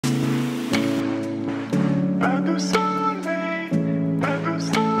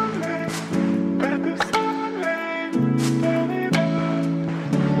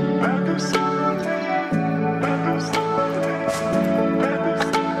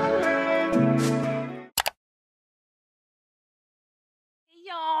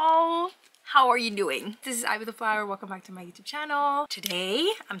are you doing? This is Ivy the Flower. Welcome back to my YouTube channel. Today,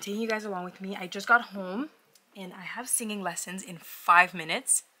 I'm taking you guys along with me. I just got home and I have singing lessons in 5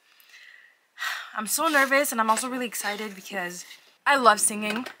 minutes. I'm so nervous and I'm also really excited because I love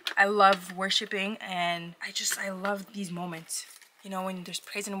singing. I love worshiping and I love these moments. You know, when there's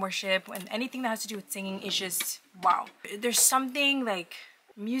praise and worship, when anything that has to do with singing is just wow. There's something like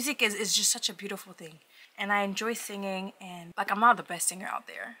music is just such a beautiful thing. And I enjoy singing, and like I'm not the best singer out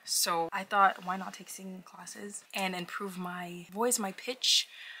there. So I thought, why not take singing classes and improve my voice, my pitch,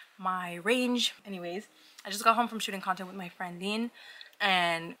 my range. Anyways, I just got home from shooting content with my friend Dean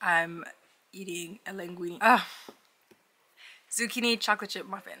and I'm eating a linguine. Zucchini chocolate chip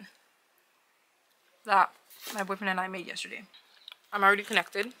muffin that my boyfriend and I made yesterday. I'm already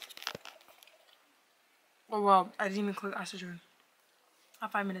connected. Oh well, I didn't even click oxygen.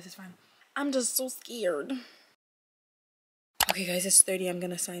 5 minutes is fine. I'm just so scared. Okay guys, it's 30. I'm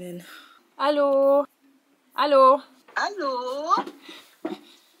gonna sign in. Allô? Allô? Allô?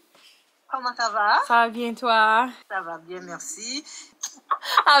 Comment ça va? Ça va bien toi? Ça va bien, merci.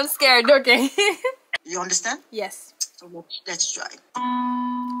 I'm scared, okay. You understand? Yes. So let's try.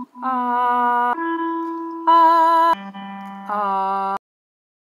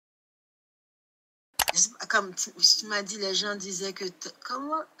 Comme tu m'as dit, les gens disaient que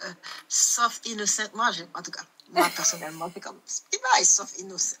comment soft innocent. Moi, en tout cas, moi personnellement, c'est comme soft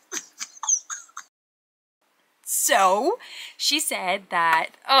innocent. So she said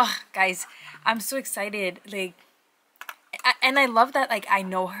that, oh guys, I'm so excited. Like, and I love that like I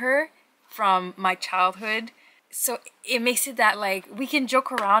know her from my childhood. So it makes it that like we can joke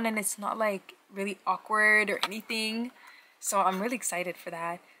around and it's not like really awkward or anything. So I'm really excited for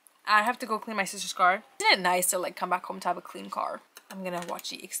that. I have to go clean my sister's car. Isn't it nice to like come back home to have a clean car? I'm gonna watch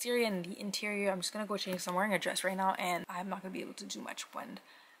the exterior and the interior. I'm just gonna go change. I'm wearing a dress right now and I'm not gonna be able to do much when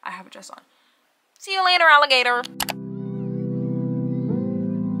I have a dress on. See you later, alligator.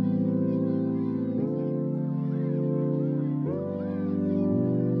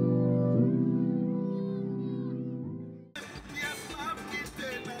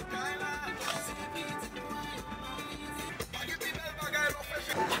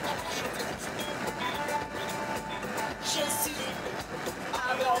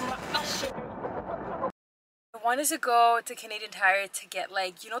 I wanted to go to Canadian Tire to get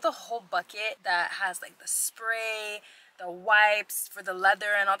like, you know, the whole bucket that has like the spray, the wipes for the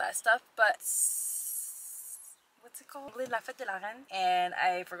leather and all that stuff, but what's it called? La Fête de la Reine. And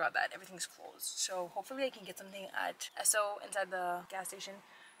I forgot that everything's closed. So hopefully I can get something at Esso inside the gas station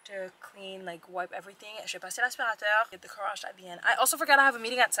to clean, like wipe everything. Je vais passer l'aspirateur, get the carwash at the end. I also forgot I have a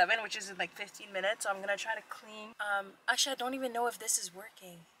meeting at 7, which is in like 15 minutes. So I'm gonna try to clean. Actually, I don't even know if this is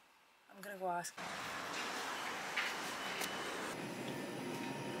working. I'm gonna go ask.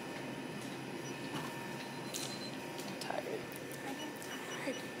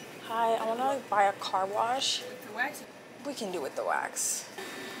 Hi, I want to like, buy a car wash. With the wax? We can do with the wax.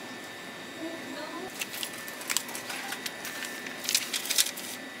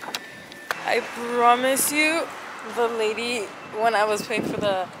 I promise you, the lady, when I was paying for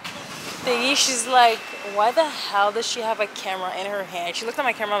the thingy, she's like, why the hell does she have a camera in her hand? She looked at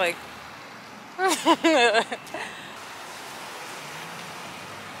my camera like...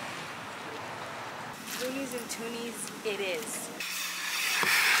 Loonies and toonies, it is.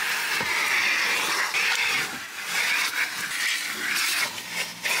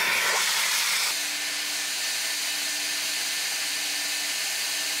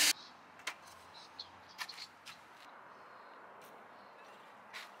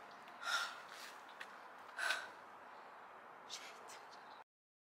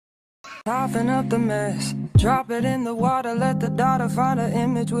 Soften up the mess, drop it in the water, let the daughter find her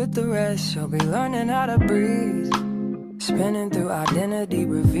image with the rest. She'll be learning how to breathe, spinning through identity,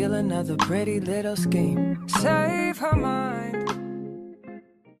 reveal another pretty little scheme. Save her mind.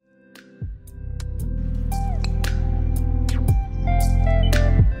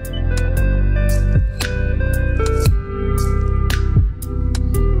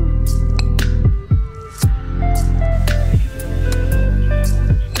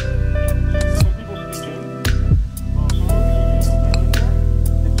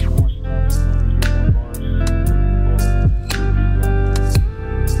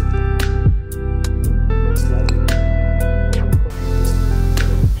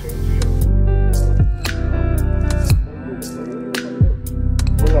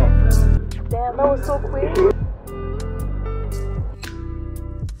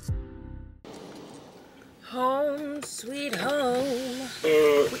 Home, sweet home.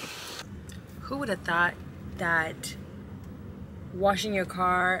 Who would have thought that washing your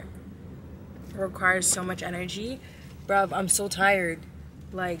car requires so much energy. Bruv, I'm so tired.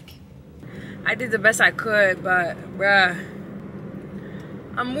 Like, I did the best I could, but bruh,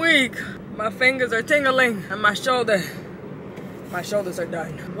 I'm weak. My fingers are tingling and my shoulders are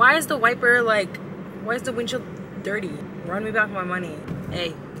done. Why is the wiper like, why is the windshield dirty? Run me back my money.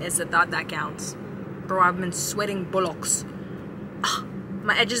 Hey, it's the thought that counts. Bro, I've been sweating bullocks.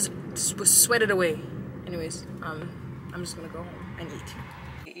 My edges was sweated away. Anyways, I'm just gonna go home and eat.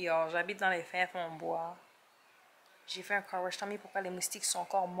 Yo, j'habite dans les fins fonds bois. J'ai fait un carwash. Tant mieux pourquoi les moustiques sont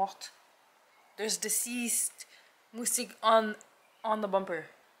encore mortes. There's deceased moustique on the bumper.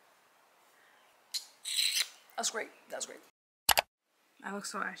 That's great. That's great. I look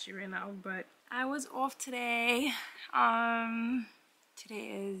so ashy right now, but I was off today. Today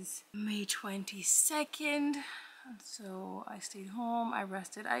is May 22nd. So I stayed home, I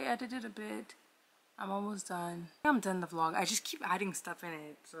rested, I edited a bit. I'm almost done. I'm done the vlog. I just keep adding stuff in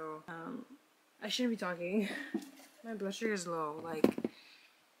it, so I shouldn't be talking. My blood sugar is low, like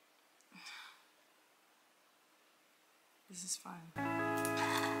this is fine.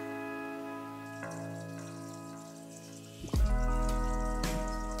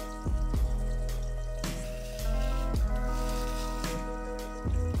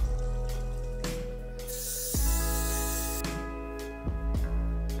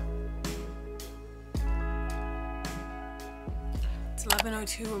 It's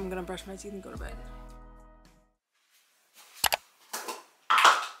 11:02. I'm gonna brush my teeth and go to bed.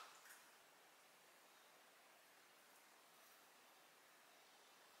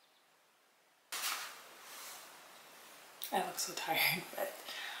 I look so tired, but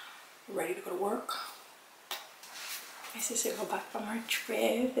I'm ready to go to work. My sister got back from her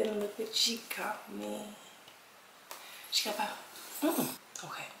trip and look what she got me. She got back.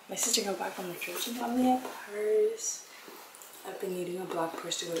 Okay. My sister got back from her trip. She got me a purse. I've been needing a black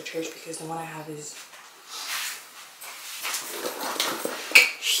purse to go to church because the one I have is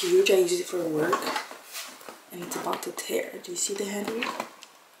huge. I use it for work and it's about to tear. Do you see the handle?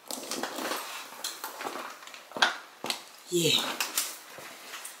 Yeah.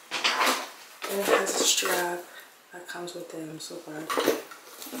 And it has a strap that comes with it. I'm so glad.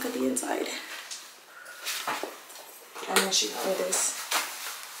 Look at the inside. And then she got me this.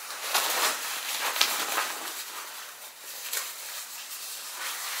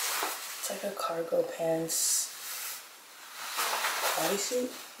 It's like a cargo pants bodysuit.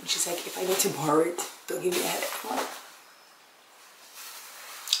 And she's like, if I need to borrow it, don't give me a headache. Come on. I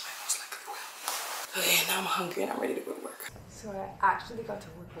most likely will. Okay, now I'm hungry and I'm ready to go to work. So I actually got to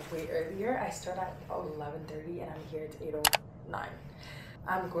work way earlier. I start at 11:30 and I'm here at 8:09.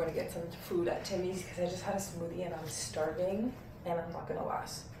 I'm going to get some food at Timmy's because I just had a smoothie and I'm starving and I'm not gonna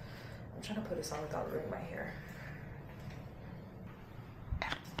last. I'm trying to put this on without ruining my hair.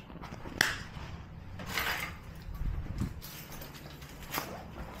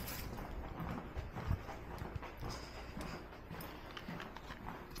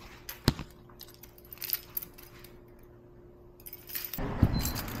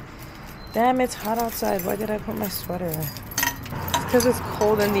 Damn, it's hot outside. Why did I put my sweater? It's because it's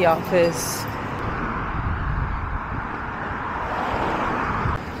cold in the office.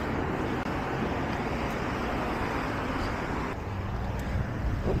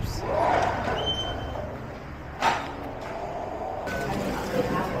 Oops.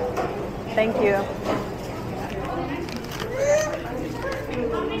 Thank you.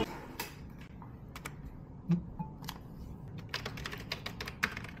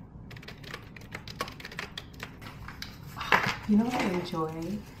 You know what I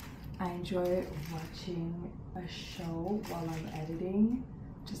enjoy? I enjoy watching a show while I'm editing,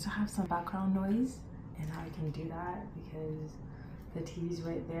 just to have some background noise. And now I can do that because the TV's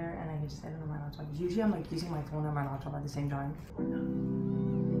right there and I can just edit on my laptop. Usually I'm like using my phone and my laptop at the same time.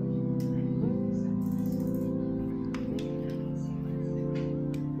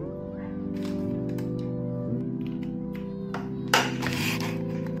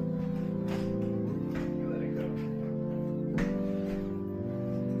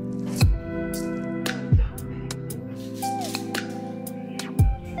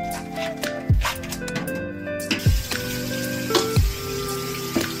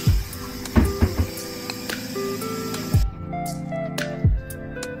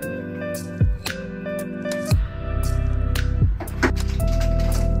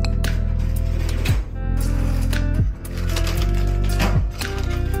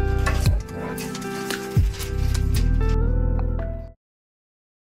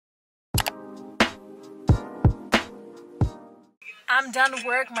 I'm done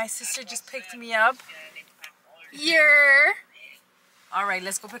work. My sister just picked me up. Yeah. All right,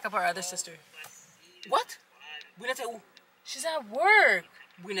 let's go pick up our other sister. What? Brunette est où? She's at work.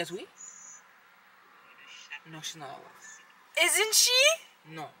 Brunette, oui? Non, she's not at work. Isn't she?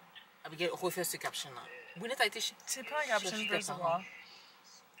 Non. Abigail, refais ce caption-là. Brunette a été chez... C'est pas a caption, first of all.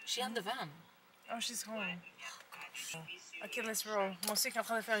 She had the van. Oh, she's home. Okay, let's roll. Moi aussi, je suis en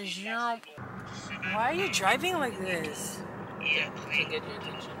train de faire un jump. Why are you driving like this? To get your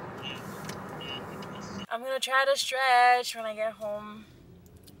attention. I'm gonna try to stretch when I get home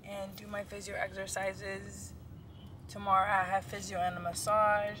and do my physio exercises. Tomorrow I have physio and a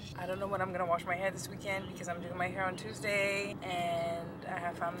massage. I don't know when I'm gonna wash my hair this weekend because I'm doing my hair on Tuesday and I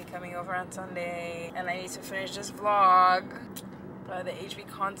have family coming over on Sunday and I need to finish this vlog for the HV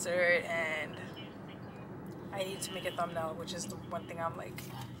concert and I need to make a thumbnail, which is the one thing I'm like,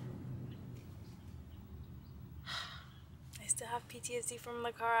 I still have PTSD from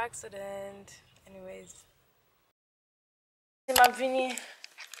the car accident. Anyways. Ma fini.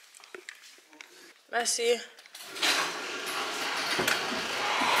 Merci.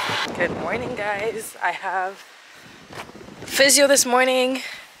 Good morning, guys. I have physio this morning.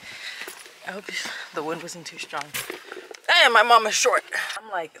 I hope the wind wasn't too strong. And my mom is short. I'm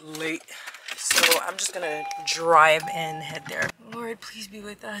like late. So I'm just gonna drive and head there. Lord, please be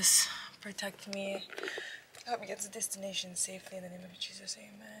with us. Protect me. I hope we get to destination safely in the name of Jesus,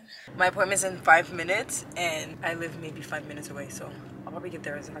 amen. My appointment's in 5 minutes and I live maybe 5 minutes away, so I'll probably get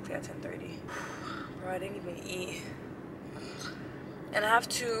there exactly at 10:30. Bro, I didn't even eat. And I have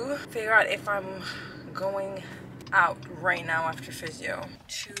to figure out if I'm going out right now after physio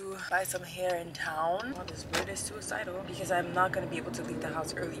to buy some hair in town. Oh, this bird is suicidal because I'm not gonna be able to leave the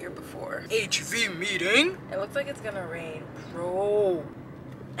house earlier before HV meeting. It looks like it's gonna rain. Bro,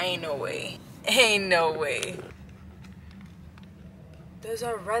 ain't no way. Ain't no way. There's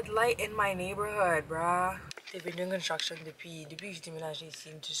a red light in my neighborhood, bruh. They've been doing construction depuis que j'ai déménagé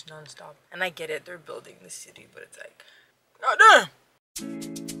ici, just non-stop. And I get it, they're building the city, but it's like, god damn!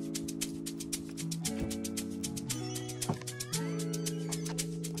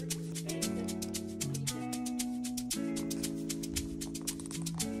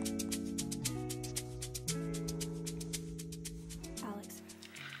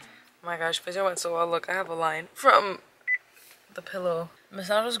 Oh my gosh, physio went so well. Look, I have a line from the pillow.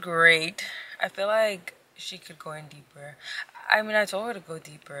 Massage was great. I feel like she could go in deeper. I mean, I told her to go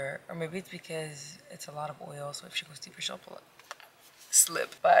deeper, or maybe it's because it's a lot of oil, so if she goes deeper, she'll pull up.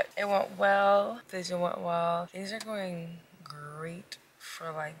 Slip. But it went well. Physio went well. Things are going great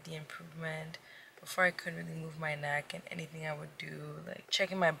for like the improvement. Before I couldn't really move my neck, and anything I would do, like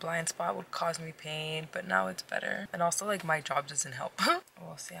checking my blind spot would cause me pain, but now it's better. And also like my job doesn't help.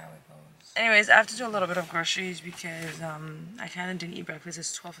 We'll see how it goes. Anyways, I have to do a little bit of groceries because I kind of didn't eat breakfast.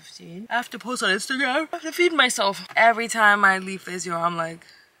 It's 12:15. I have to post on Instagram. I have to feed myself. Every time I leave physio, I'm like,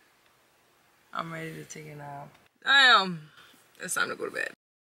 I'm ready to take a nap. It's time to go to bed.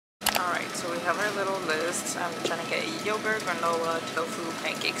 Alright, so we have our little list. I'm trying to get yogurt, granola, tofu,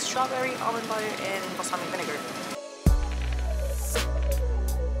 pancakes, strawberry, almond butter, and balsamic vinegar.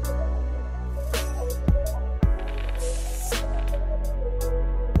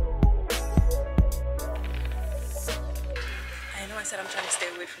 I know I said I'm trying to stay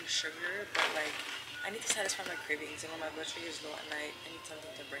away from sugar, but like, I need to satisfy my cravings, and when my blood sugar is low at night, I need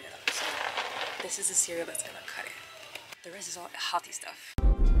something to bring it up. So this is the cereal that's gonna cut it. The rest is all healthy stuff.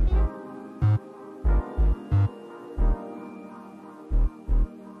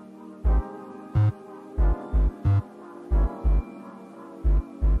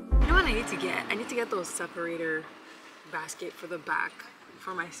 I need to get those separator basket for the back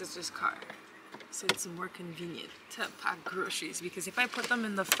for my sister's car, so it's more convenient to pack groceries, because if I put them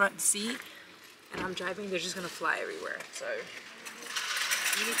in the front seat and I'm driving, they're just gonna fly everywhere. So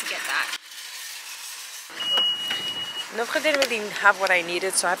you need to get that. Notre didn't really have what I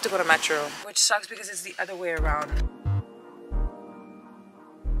needed, so I have to go to Metro, which sucks because it's the other way around.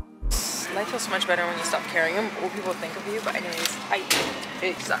 Life feels so much better when you stop carrying them. What people think of you, but anyways, I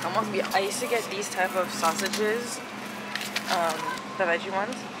used to get these type of sausages, the veggie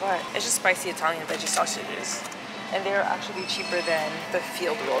ones, but it's just spicy Italian veggie sausages, and they're actually cheaper than the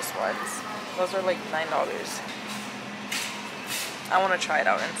field roast ones. Those are like $9. I want to try it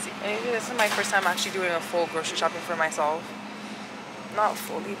out and see. And this is my first time actually doing a full grocery shopping for myself. Not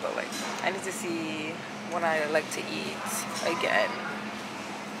fully, but like I need to see when I like to eat again,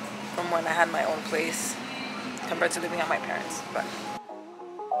 from when I had my own place compared to living at my parents'. But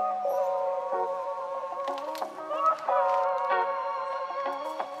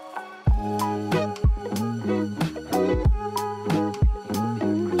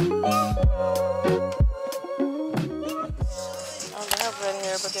they have red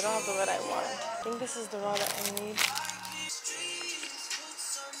hair, but they don't have the red I want. I think this This is the raw that I need.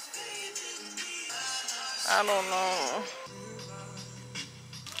 I don't know.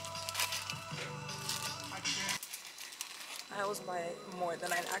 I always buy more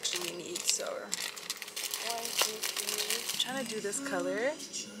than I actually need, so. 1, 2, 3. I'm trying to do this color.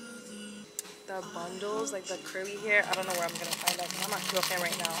 The bundles, like the curly hair. I don't know where I'm gonna find that because I'm actually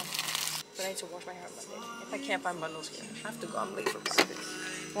filming right now. But I need to wash my hair on Monday. If I can't find bundles here, I have to go. I'm late for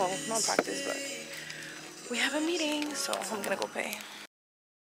practice. Well, not practice, but we have a meeting, so I'm gonna go pay.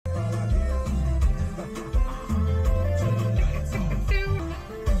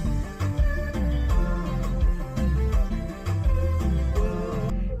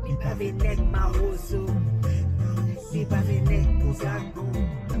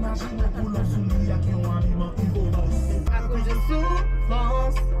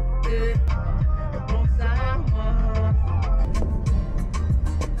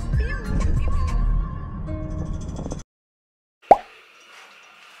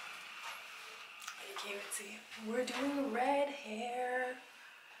 We're doing red hair.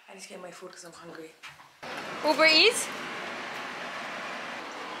 I need to get my food because I'm hungry. Uber Eats?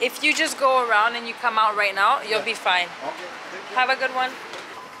 If you just go around and you come out right now, you'll be fine. Okay, have a good one.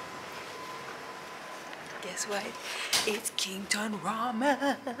 Guess what? It's Kington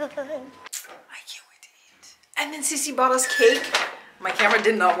Ramen. I can't wait to eat. And then Sissy bought us cake. My camera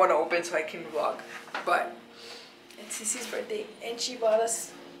did not want to open so I can vlog. But it's Sissy's birthday and she bought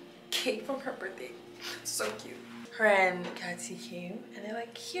us cake from her birthday. So cute. Her and Katsi came and they're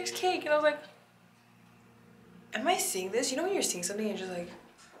like, here's cake. And I was like, am I seeing this? You know when you're seeing something and you're just like,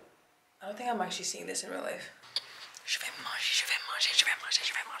 I don't think I'm actually seeing this in real life. Je vais manger, je vais manger, je vais manger,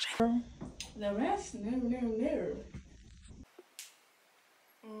 je vais manger. The rest, no.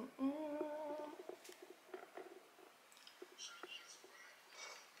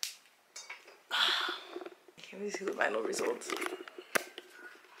 Can we see the final results?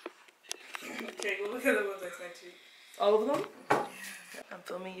 Okay, go look at the ones I sent you. All of them? Yeah. I'm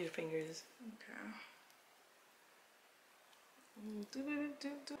filming your fingers. Okay. I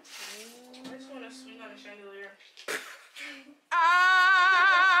just want to swing on a chandelier.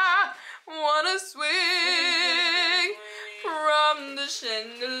 I wanna swing from the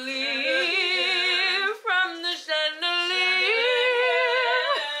chandelier, from the chandelier.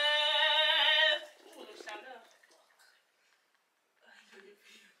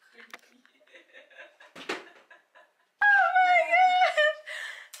 Oh my god!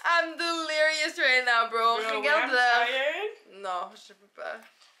 I'm delirious right now, bro. When I'm tired? No, je peux pas.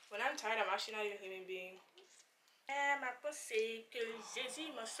 When I'm tired, I'm actually not even a human being. Ma pensée que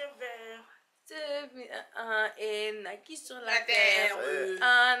Jésus m'a sauvé. Et naquit sur la terre.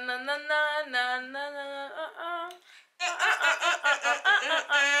 Ah, na na na na na na.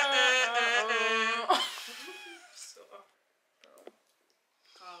 So,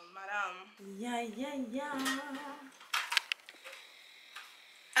 madame. Yeah.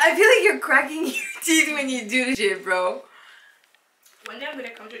 I feel like you're cracking your teeth when you do this shit, bro. One day I'm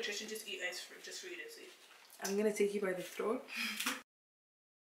gonna come to a church and just eat ice for just for you to see. I'm gonna take you by the throat.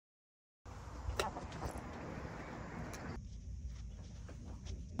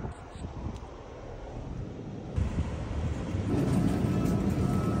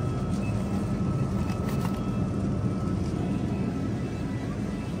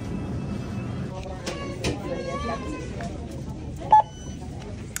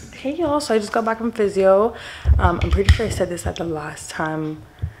 Hey y'all, so I just got back from physio. I'm pretty sure I said this at the last time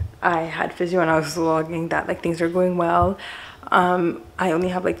I had physio and I was vlogging that like things are going well. I only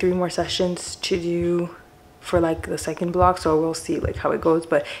have like 3 more sessions to do for like the second block, so we'll see like how it goes.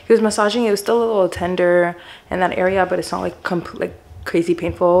 But he was massaging, it was still a little tender in that area, but it's not like crazy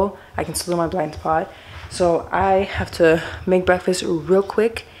painful. I can still do my blind spot. So I have to make breakfast real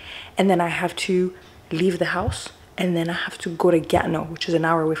quick and then I have to leave the house. And then I have to go to Gatineau, which is an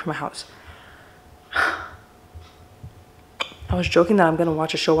hour away from my house. I was joking that I'm gonna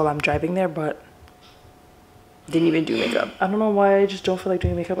watch a show while I'm driving there, but didn't even do makeup. I don't know why I just don't feel like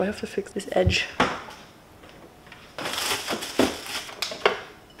doing makeup. I have to fix this edge.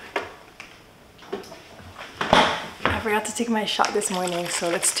 I forgot to take my shot this morning, so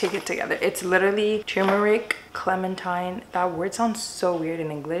let's take it together. It's literally turmeric, clementine, that word sounds so weird in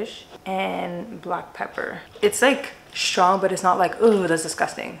English, and black pepper. It's like strong, but it's not like, oh, that's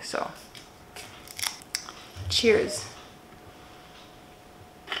disgusting. So cheers.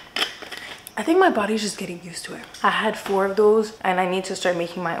 I think my body's just getting used to it. I had 4 of those and I need to start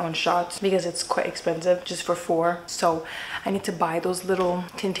making my own shots because it's quite expensive just for 4. So I need to buy those little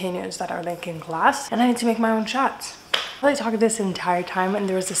containers that are like in glass and I need to make my own shots. I talked this entire time and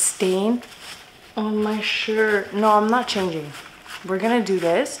there was a stain on my shirt. No, I'm not changing. We're gonna do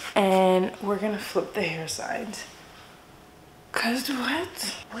this and we're gonna flip the hair sides. Cause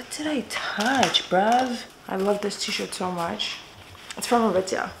what did I touch, bruv? I love this t-shirt so much. It's from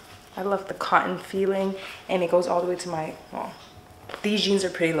Aritzia. I love the cotton feeling and it goes all the way to my, well, these jeans are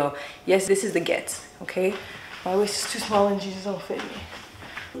pretty low. Yes, this is the get, okay? My waist is too small and jeans don't fit me.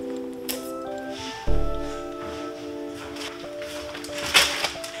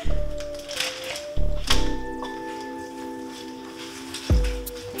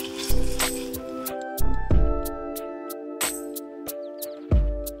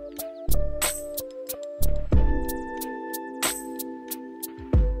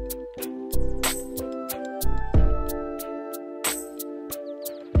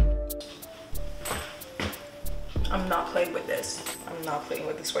 I'm not playing with this. I'm not playing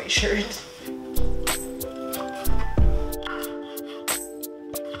with this white shirt.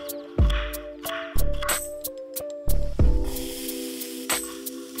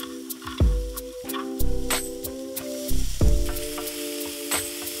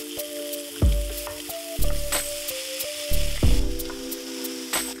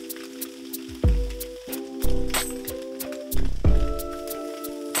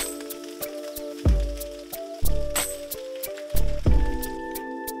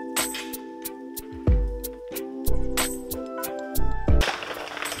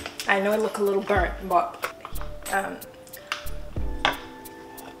 I know I look a little burnt, but I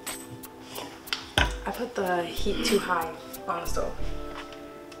put the heat too high on the stove.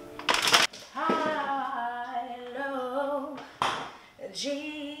 Hello,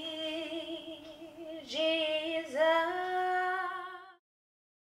 Jesus.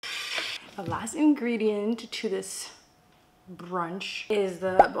 The last ingredient to this brunch is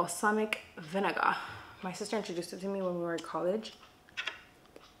the balsamic vinegar. My sister introduced it to me when we were in college.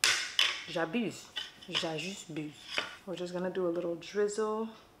 J'abuse. We're just gonna do a little drizzle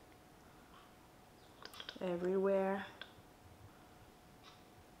everywhere.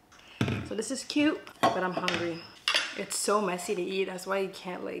 So this is cute, but I'm hungry. It's so messy to eat. That's why you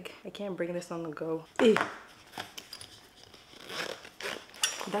can't I can't bring this on the go. Ew.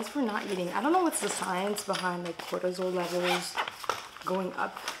 That's for not eating. I don't know what's the science behind like cortisol levels going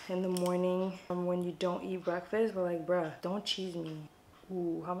up in the morning when you don't eat breakfast, but like, bruh, don't cheese me.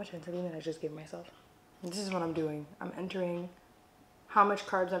 Ooh, how much insulin did I just give myself? This is what I'm doing. I'm entering how much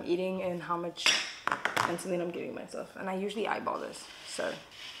carbs I'm eating and how much insulin I'm giving myself. And I usually eyeball this. So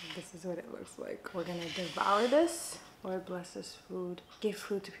this is what it looks like. We're gonna devour this. Lord bless this food. Give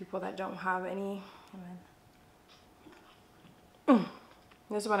food to people that don't have any.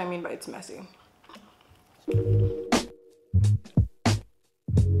 This is what I mean by it's messy.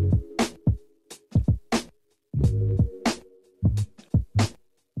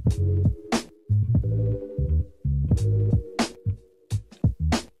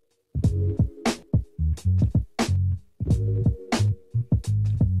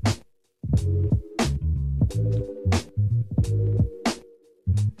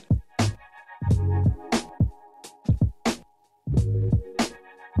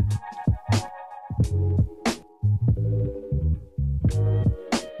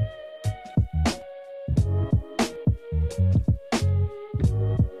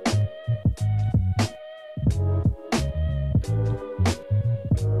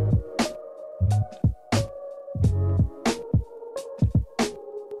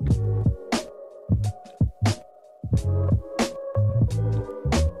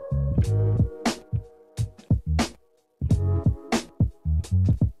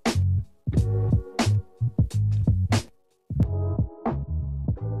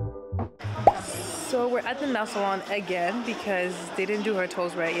 So we're at the nail salon again because they didn't do her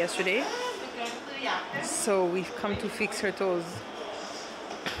toes right yesterday. So we've come to fix her toes.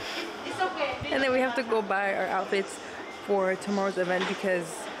 And then we have to go buy our outfits for tomorrow's event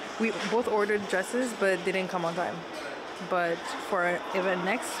because we both ordered dresses but they didn't come on time. But for our event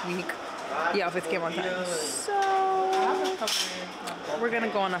next week, the outfits came on time. So we're gonna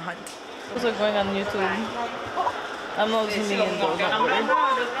go on a hunt. Also going on YouTube. I'm not zooming in though, don't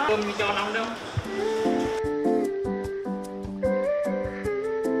worry.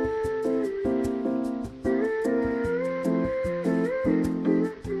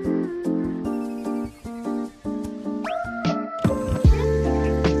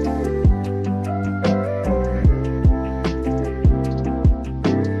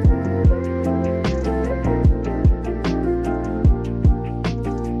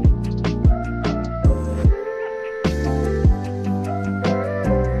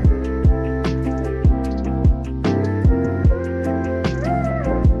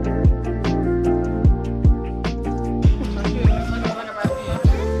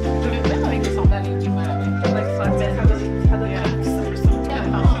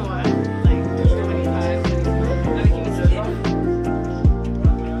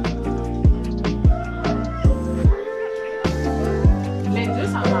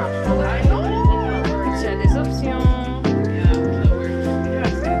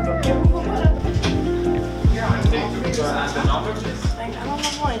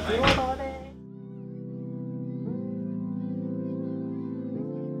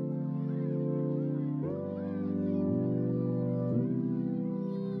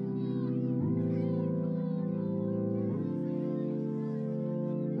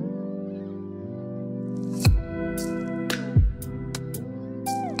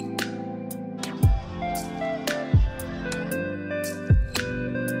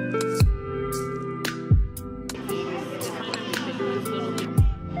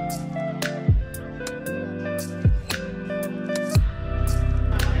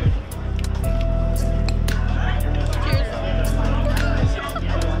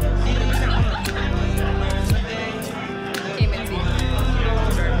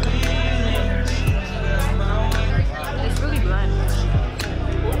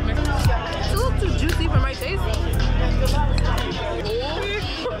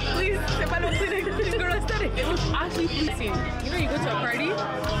 You know, you go to a party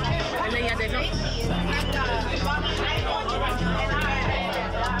and then il y a des gens.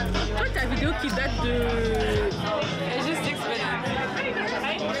 Toi, ta vidéo qui date de. It's just 6 minutes.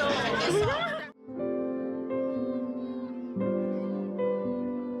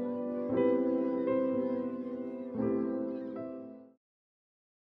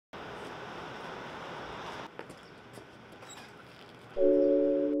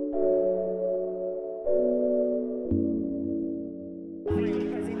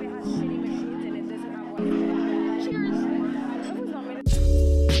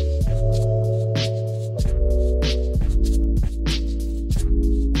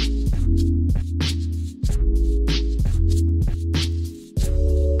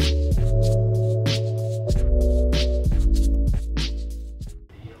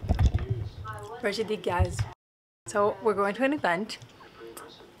 Virtually, guys. So we're going to an event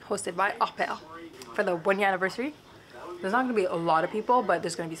hosted by abiiiiii for the 1-year anniversary. There's not gonna be a lot of people, but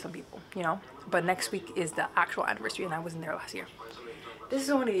there's gonna be some people, you know. But next week is the actual anniversary, and I wasn't there last year. This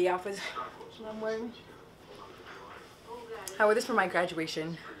is one of the outfits I'm wearing. I wore this for my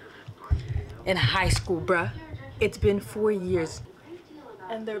graduation in high school, bruh. It's been 4 years,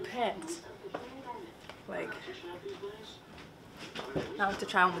 and they're pants. Like, now I have to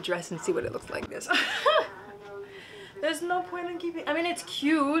try on the dress and see what it looks like this. There's no point in keeping, I mean, it's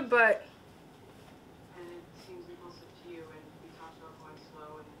cute, but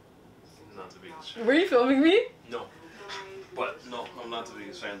not the biggest fan. Were you filming me? No. But no, I'm not the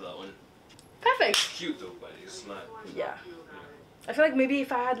biggest fan of that one. Perfect. It's cute though, but it's not. Yeah. I feel like maybe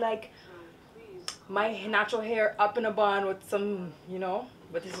if I had like my natural hair up in a bun with some, you know,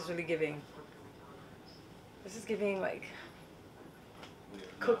 but this is really giving. This is giving like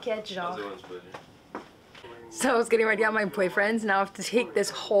coquette genre. So I was getting ready at my boyfriend's. Now I have to take this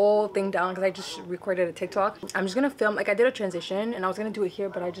whole thing down because I just recorded a TikTok. I'm just gonna film, like I did a transition and I was gonna do it here,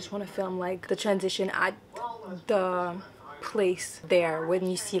 but I just want to film like the transition at the place there when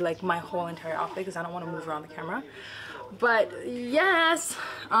you see like my whole entire outfit because I don't want to move around the camera. But yes,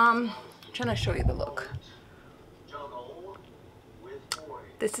 I'm trying to show you the look.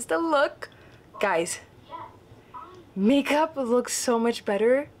 This is the look. Guys, makeup looks so much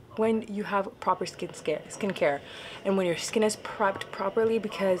better when you have proper skincare and when your skin is prepped properly,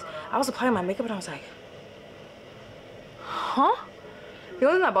 because I was applying my makeup and I was like, huh? The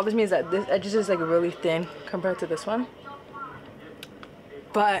only thing that bothers me is that this edge is like really thin compared to this one,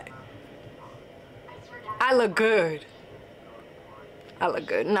 but I look good. I look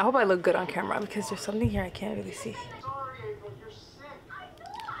good, and I hope I look good on camera because there's something here I can't really see.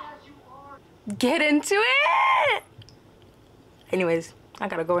 Get into it! Anyways, I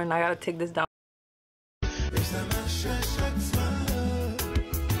gotta go and I gotta take this down.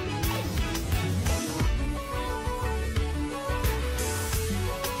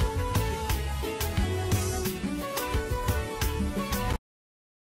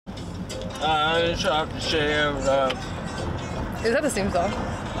 Is that the same song?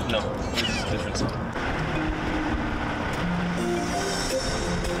 No, this is a different song.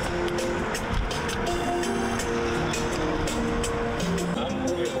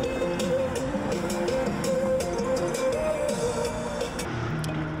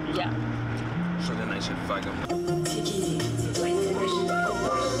 Yeah. So then I should fuck him.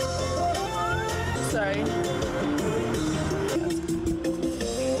 Sorry.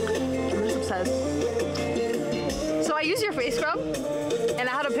 I'm just obsessed. So I used your face scrub and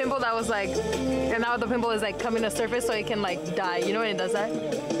I had a pimple that was like, and now the pimple is like coming to surface so it can like die. You know when it does that?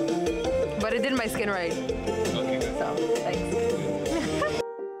 But it did my skin right. Okay, good. So, thanks.